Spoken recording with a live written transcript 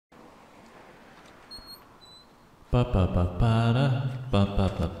Ba ba ba ba da, ba ba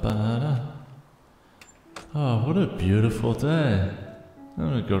ba ba da. Oh, what a beautiful day. I'm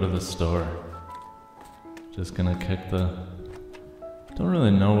gonna go to the store. Just gonna kick the... Don't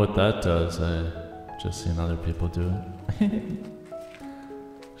really know what that does. I just seen other people do it.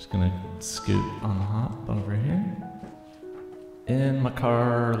 Just gonna scoot on the hop over here. In my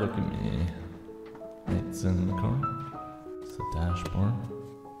car, look at me. It's in the car. It's the dashboard.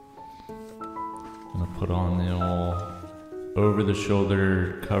 Gonna put on the old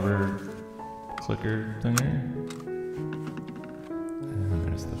over-the-shoulder cover clicker thinger. And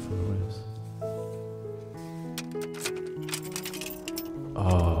there's the four-ways.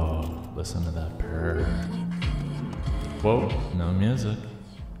 Oh, listen to that purr. Whoa, no music.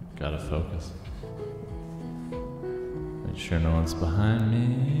 Gotta focus. Make sure no one's behind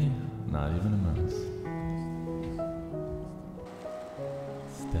me. Not even a mouse.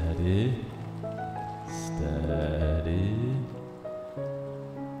 Steady. Steady.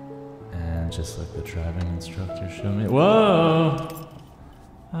 And just like the driving instructor showed me. Whoa!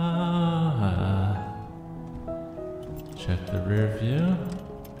 Check the rear view.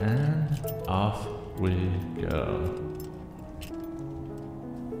 And off we go.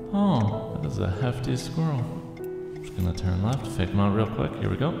 Oh, that is a hefty squirrel. Just gonna turn left, fake him out real quick. Here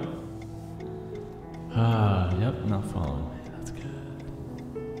we go. Yep, not following me. That's good.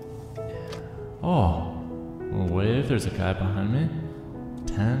 Yeah. Oh, we'll wave. There's a guy behind me.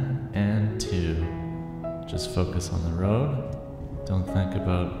 10 and 2. Just focus on the road. Don't think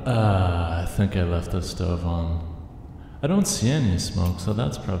about. I think I left the stove on. I don't see any smoke, so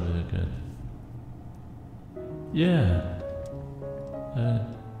that's probably a good. Yeah.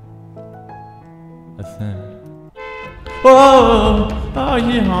 I think. Whoa! Oh,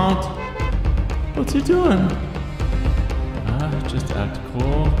 he honked. What's he doing? Just act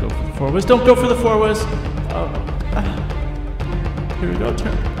cool. Go for the four ways. Don't go for the four ways. Here we go.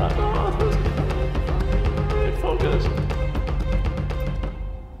 Turn. Focus.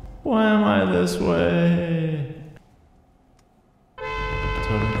 Why am I this way?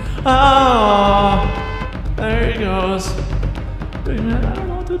 Oh, there he goes. Wait a minute, I don't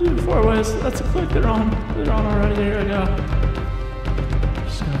know what to do. Four ways. That's a click. They're on. They're on already. Here we go.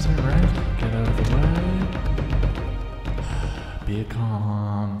 Just gonna turn right. Get out of the way. Be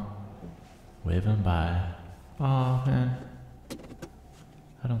calm. Wave him by. Oh man.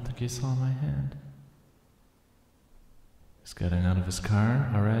 I don't think he saw my hand. He's getting out of his car.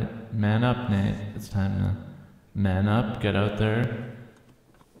 Alright. Man up, Nate. It's time to man up. Get out there.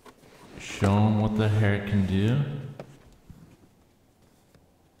 Show him what the hair can do.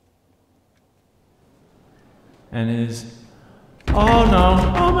 And he's... Oh no!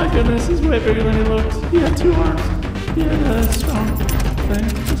 Oh my goodness, he's way bigger than he looks. He had 2 arms. He had a strong thing.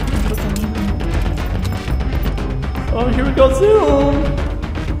 Just gonna put them in. Oh, here we go, zoom!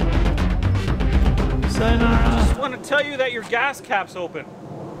 Sayonara. I just want to tell you that your gas cap's open,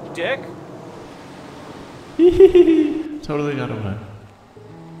 dick. Totally got away.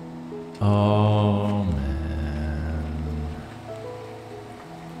 Oh man.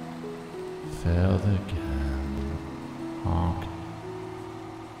 Failed again. Honk.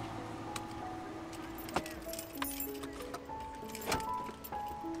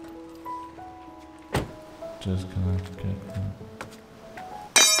 Just gonna get them.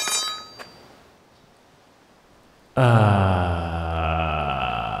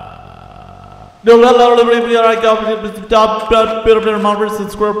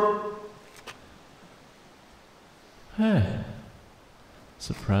 Hey,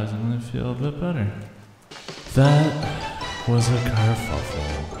 surprisingly feel a bit better. That was a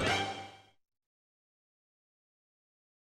Carfuffle.